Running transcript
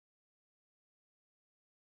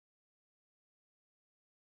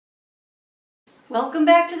Welcome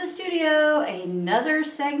back to the studio. Another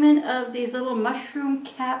segment of these little mushroom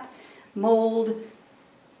cap mold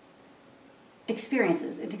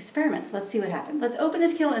experiences and experiments. Let's see what happens. Let's open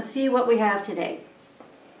this kiln and see what we have today.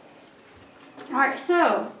 Alright,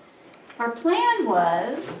 so our plan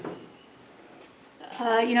was,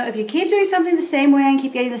 if you keep doing something the same way and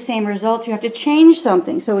keep getting the same results, you have to change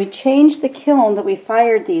something. So we changed the kiln that we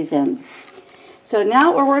fired these in. So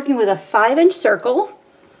now we're working with a 5-inch circle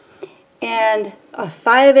and a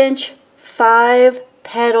 5-inch,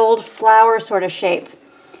 5-petaled flower sort of shape.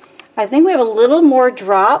 I think we have a little more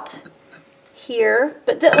drop here,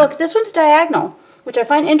 but look, this one's diagonal, which I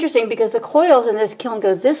find interesting because the coils in this kiln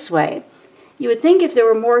go this way. You would think if there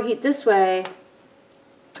were more heat this way,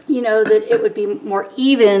 that it would be more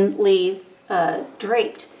evenly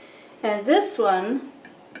draped. And this one,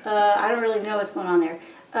 I don't really know what's going on there,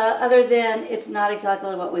 other than it's not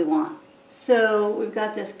exactly what we want. So we've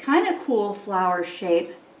got this kind of cool flower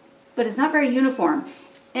shape, but it's not very uniform.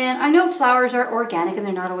 And I know flowers are organic and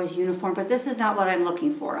they're not always uniform, but this is not what I'm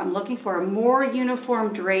looking for. I'm looking for a more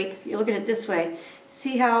uniform drape. If you look at it this way,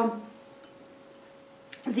 see how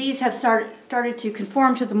these have started to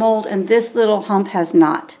conform to the mold and this little hump has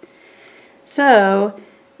not. So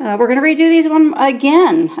we're going to redo these one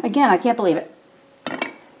again. I can't believe it.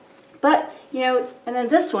 But, and then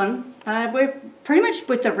this one, we're pretty much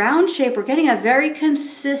with the round shape, we're getting a very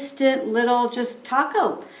consistent little just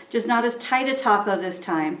taco. Just not as tight a taco this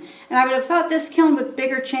time. And I would have thought this kiln with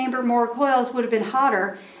bigger chamber, more coils would have been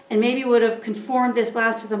hotter and maybe would have conformed this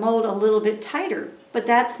glass to the mold a little bit tighter. But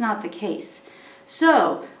that's not the case.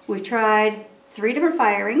 So we tried 3 different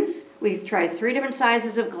firings. We tried 3 different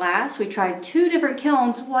sizes of glass. We tried 2 different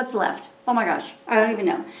kilns. What's left? Oh my gosh, I don't even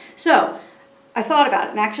know. So I thought about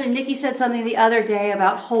it, and actually Nikki said something the other day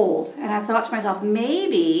about hold, and I thought to myself,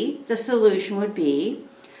 maybe the solution would be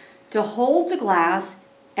to hold the glass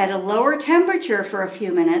at a lower temperature for a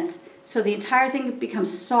few minutes so the entire thing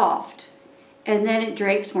becomes soft, and then it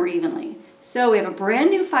drapes more evenly. So we have a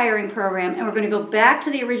brand new firing program, and we're going to go back to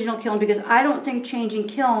the original kiln because I don't think changing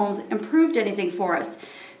kilns improved anything for us.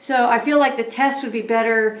 So I feel like the test would be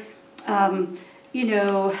better,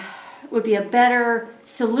 would be a better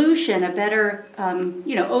solution, a better,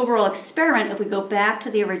 overall experiment if we go back to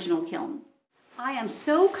the original kiln. I am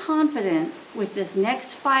so confident with this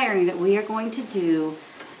next firing that we are going to do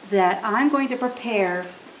that I'm going to prepare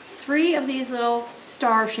 3 of these little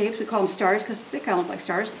star shapes. We call them stars because they kind of look like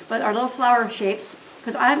stars, but our little flower shapes,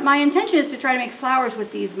 because my intention is to try to make flowers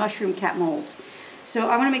with these mushroom cap molds. So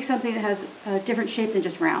I want to make something that has a different shape than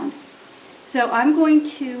just round. So I'm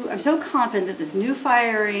so confident that this new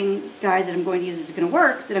firing guide that I'm going to use is going to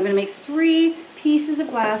work, that I'm going to make 3 pieces of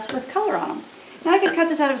glass with color on them. Now I could cut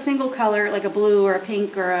this out of a single color, like a blue or a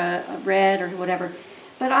pink or a red or whatever,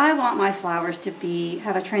 but I want my flowers to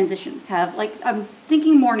have a transition, I'm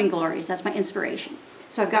thinking morning glories, that's my inspiration.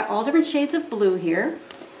 So I've got all different shades of blue here.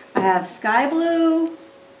 I have sky blue,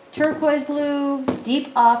 turquoise blue,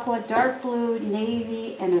 deep aqua, dark blue,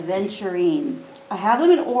 navy, and aventurine. I have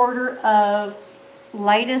them in order of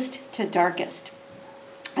lightest to darkest.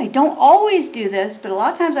 I don't always do this, but a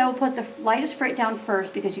lot of times I will put the lightest freight down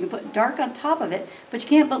first because you can put dark on top of it, but you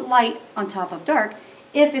can't put light on top of dark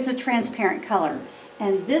if it's a transparent color.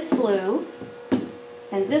 And this blue,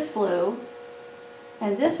 and this blue,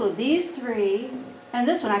 and this blue, these 3, and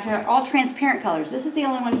this one actually are all transparent colors. This is the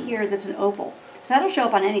only one here that's an opal. So that'll show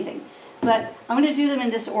up on anything. But I'm going to do them in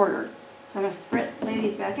this order. So I'm going to lay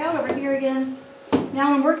these back out over here again. Now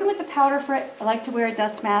when I'm working with the powder fret, I like to wear a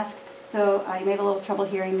dust mask, so you may have a little trouble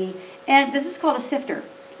hearing me. And this is called a sifter.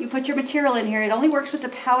 You put your material in here. It only works with the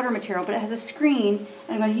powder material, but it has a screen,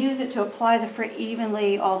 and I'm going to use it to apply the frit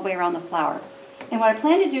evenly all the way around the flower. And what I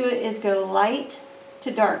plan to do is go light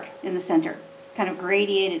to dark in the center, kind of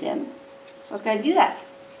gradiate it in. So let's go ahead and do that.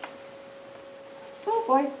 Oh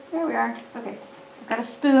boy, there we are. Okay, I've got a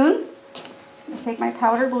spoon. I'm going to take my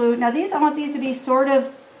powder blue. Now I want these to be sort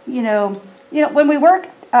of, when we work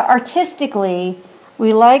artistically,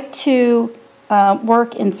 we like to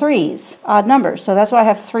work in 3s, odd numbers. So that's why I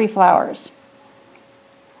have 3 flowers.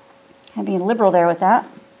 I'm being liberal there with that.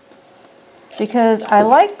 Because I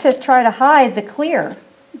like to try to hide the clear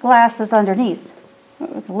glasses underneath.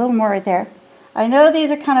 A little more right there. I know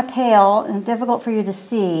these are kind of pale and difficult for you to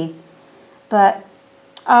see, but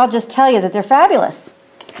I'll just tell you that they're fabulous.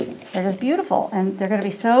 They're just beautiful, and they're going to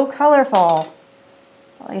be so colorful.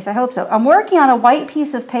 At least I hope so. I'm working on a white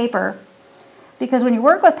piece of paper because when you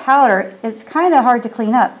work with powder, it's kind of hard to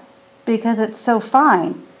clean up because it's so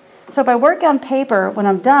fine. So if I work on paper, when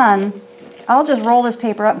I'm done, I'll just roll this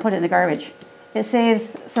paper up and put it in the garbage. It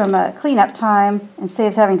saves some cleanup time and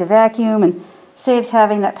saves having to vacuum and saves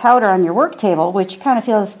having that powder on your work table, which kind of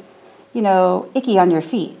feels, you know, icky on your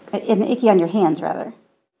feet, and icky on your hands rather.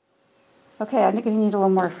 Okay, I'm going to need a little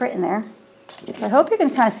more frit in there. I hope you can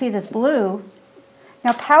kind of see this blue.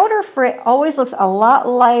 Now powder frit always looks a lot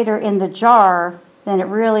lighter in the jar than it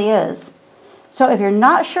really is. So if you're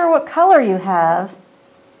not sure what color you have,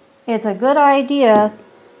 it's a good idea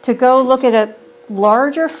to go look at a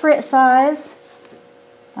larger frit size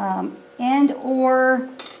and or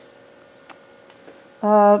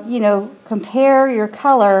you know, compare your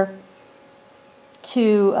color to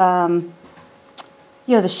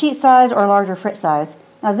you know, the sheet size or larger frit size.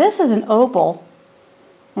 Now this is an opal.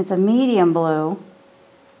 It's a medium blue.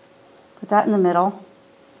 Put that in the middle.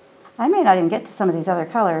 I may not even get to some of these other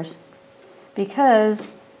colors because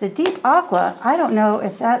the deep aqua, I don't know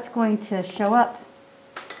if that's going to show up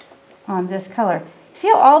on this color. See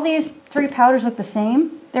how all these three powders look the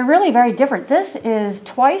same? They're really very different. This is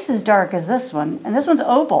twice as dark as this one, and this one's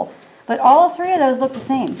opal, but all three of those look the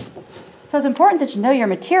same. So it's important that you know your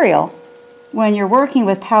material when you're working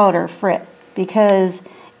with powder frit because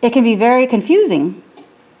it can be very confusing.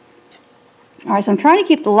 All right, so I'm trying to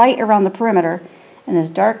keep the light around the perimeter and this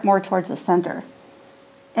dark more towards the center.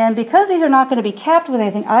 And because these are not going to be capped with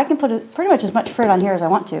anything, I can put pretty much as much frit on here as I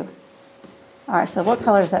want to. All right, so what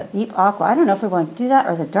color is that? Deep aqua. I don't know if we want to do that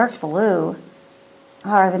or the dark blue.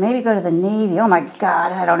 Or then maybe go to the navy. Oh my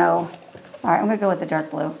God, I don't know. All right, I'm going to go with the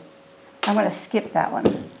dark blue. I'm going to skip that one.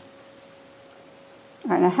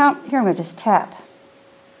 All right, now here I'm going to just tap.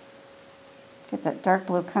 Get that dark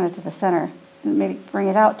blue kind of to the center. And maybe bring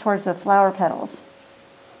it out towards the flower petals.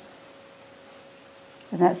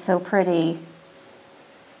 And that's so pretty.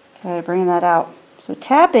 Okay, bringing that out. So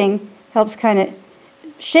tapping helps kind of,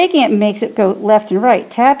 shaking it makes it go left and right.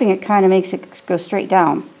 Tapping it kind of makes it go straight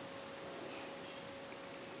down.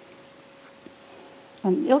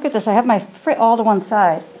 And look at this, I have my frit all to one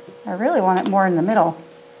side. I really want it more in the middle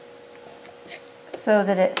so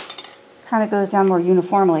that it kind of goes down more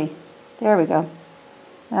uniformly. There we go.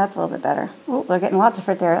 That's a little bit better. Oh, we're getting lots of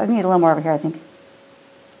frit there. I need a little more over here, I think.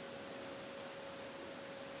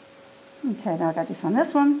 Okay, now I got this on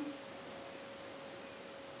this one.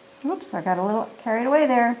 Oops, I got a little carried away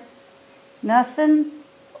there. Nothing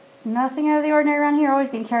out of the ordinary around here. Always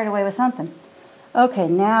getting carried away with something. Okay,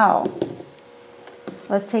 now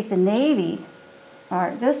let's take the navy. All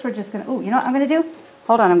right, this we're just gonna, oh, you know what I'm gonna do?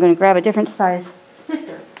 Hold on, I'm gonna grab a different size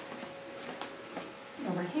sifter.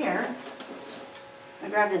 Over here, I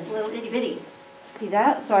grab this little itty bitty. See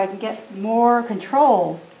that? So I can get more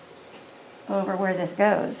control over where this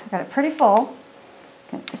goes. I got it pretty full.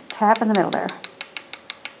 Okay, just tap in the middle there.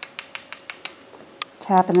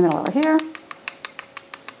 Tap in the middle over here.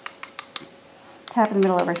 Tap in the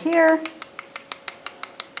middle over here.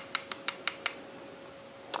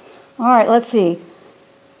 All right, let's see.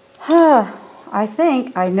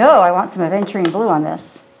 I know I want some aventurine blue on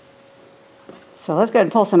this. So let's go ahead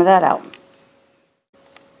and pull some of that out.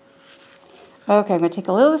 Okay, I'm going to take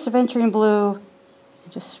a little of this aventurine blue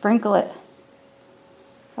and just sprinkle it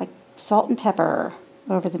like salt and pepper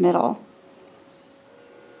over the middle.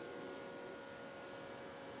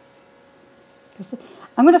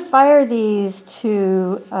 I'm going to fire these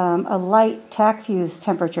to a light tack fuse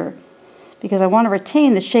temperature because I want to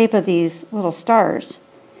retain the shape of these little stars.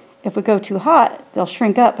 If we go too hot, they'll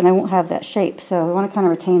shrink up and I won't have that shape. So we want to kind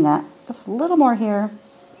of retain that. A little more here.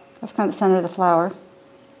 That's kind of the center of the flower.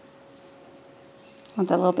 I want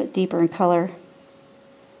that a little bit deeper in color.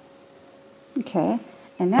 Okay,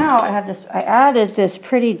 and now I have this, I added this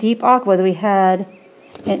pretty deep aqua that we had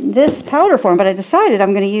in this powder form, but I decided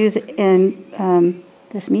I'm going to use it in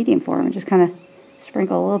this medium form and just kind of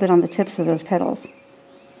sprinkle a little bit on the tips of those petals.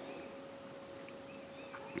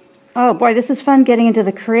 Oh boy, this is fun getting into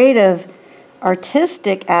the creative,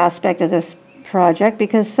 artistic aspect of this project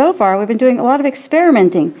because so far we've been doing a lot of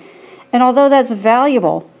experimenting. And although that's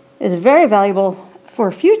valuable, it's very valuable for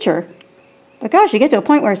future, but gosh, you get to a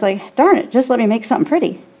point where it's like, darn it, just let me make something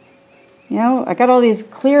pretty. You know, I got all these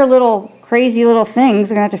clear little, crazy little things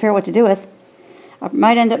I'm going to have to figure out what to do with. I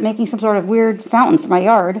might end up making some sort of weird fountain for my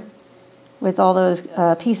yard with all those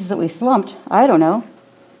pieces that we slumped. I don't know.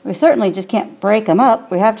 We certainly just can't break them up.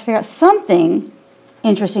 We have to figure out something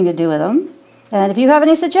interesting to do with them. And if you have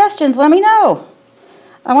any suggestions, let me know.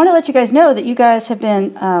 I want to let you guys know that you guys have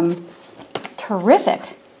been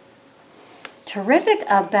terrific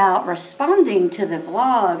about responding to the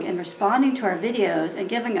vlog and responding to our videos and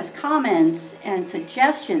giving us comments and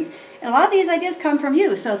suggestions. And a lot of these ideas come from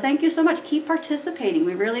you, so thank you so much. Keep participating.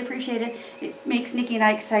 We really appreciate it. It makes Nikki and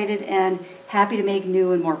I excited and happy to make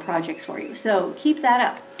new and more projects for you. So keep that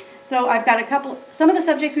up. So I've got some of the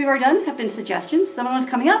subjects we've already done have been suggestions. Some of the ones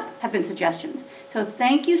coming up have been suggestions. So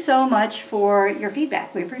thank you so much for your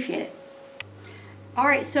feedback. We appreciate it. All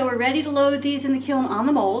right, so we're ready to load these in the kiln on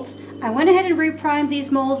the molds. I went ahead and reprimed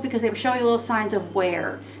these molds because they were showing little signs of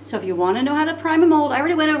wear. So if you want to know how to prime a mold, I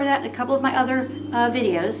already went over that in a couple of my other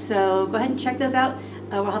videos, so go ahead and check those out.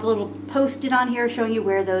 We'll have a little post-it on here showing you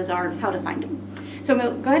where those are and how to find them. So I'm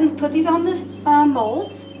going to go ahead and put these on the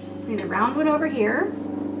molds. Bring the round one over here,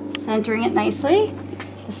 centering it nicely.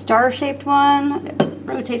 The star-shaped one,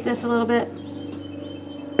 rotate this a little bit.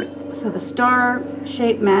 So the star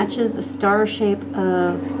shape matches the star shape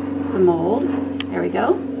of the mold. There we go.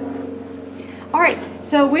 All right,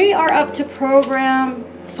 so we are up to program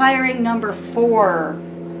firing number 4.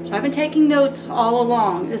 So I've been taking notes all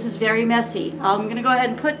along. This is very messy. I'm gonna go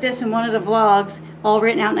ahead and put this in one of the vlogs, all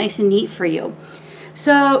written out nice and neat for you.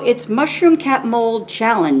 So it's Mushroom Cap Mold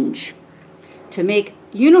Challenge to make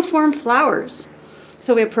uniform flowers.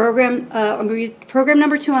 So we have program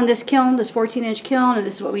number 2 on this kiln, this 14-inch kiln, and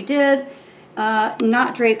this is what we did.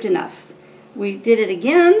 Not draped enough. We did it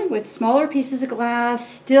again with smaller pieces of glass,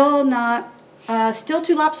 still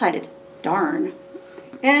too lopsided. Darn.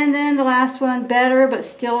 And then the last one, better, but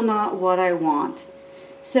still not what I want.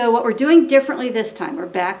 So what we're doing differently this time, we're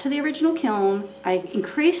back to the original kiln. I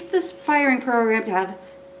increased this firing program to have,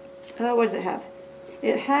 what does it have?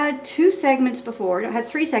 It had 2 segments before, it had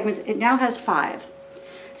 3 segments, it now has 5.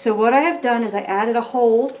 So what I have done is I added a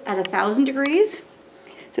hold at 1,000 degrees.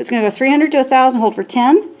 So it's going to go 300 to 1,000, hold for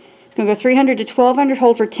 10. It's going to go 300 to 1,200,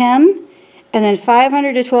 hold for 10. And then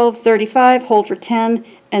 500 to 1235, hold for 10.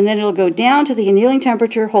 And then it'll go down to the annealing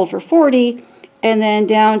temperature, hold for 40. And then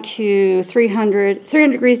down to 300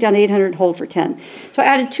 degrees, down to 800, hold for 10. So I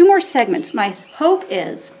added 2 more segments. My hope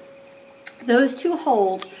is those 2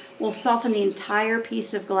 holds will soften the entire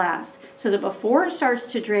piece of glass so that before it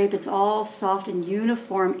starts to drape, it's all soft and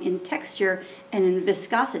uniform in texture and in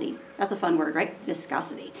viscosity. That's a fun word, right?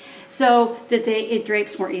 Viscosity. So that it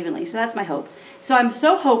drapes more evenly. So that's my hope. So I'm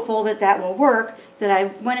so hopeful that that will work that I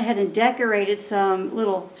went ahead and decorated some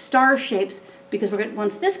little star shapes because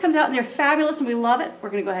once this comes out and they're fabulous and we love it, we're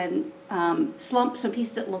going to go ahead and slump some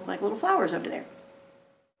pieces that look like little flowers over there.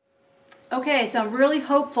 Okay, so I'm really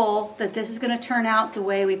hopeful that this is going to turn out the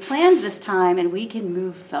way we planned this time and we can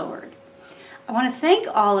move forward. I want to thank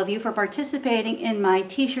all of you for participating in my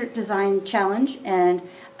t-shirt design challenge and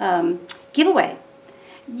giveaway.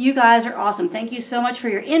 You guys are awesome. Thank you so much for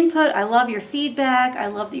your input. I love your feedback. I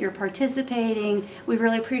love that you're participating. We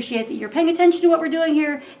really appreciate that you're paying attention to what we're doing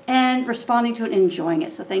here and responding to it and enjoying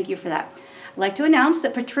it. So thank you for that. I'd like to announce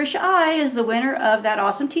that Patricia I is the winner of that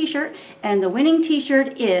awesome t-shirt, and the winning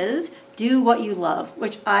t-shirt is Do What You Love,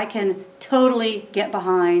 which I can totally get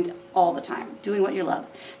behind all the time, doing what you love.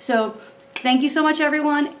 So thank you so much,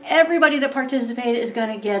 everyone. Everybody that participated is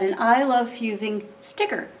going to get an I Love Fusing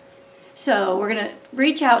sticker. So we're going to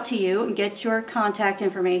reach out to you and get your contact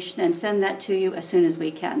information and send that to you as soon as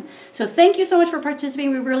we can. So thank you so much for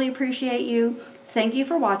participating. We really appreciate you. Thank you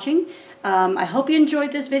for watching. I hope you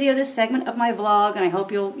enjoyed this video, this segment of my vlog, and I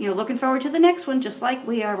hope you'll, looking forward to the next one, just like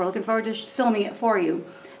we are. We're looking forward to filming it for you.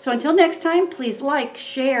 So until next time, please like,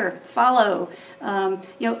 share, follow.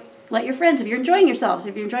 Let your friends, if you're enjoying yourselves,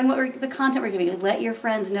 if you're enjoying the content we're giving you, let your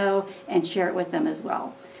friends know and share it with them as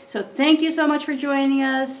well. So thank you so much for joining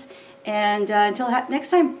us, and until next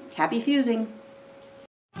time, happy fusing.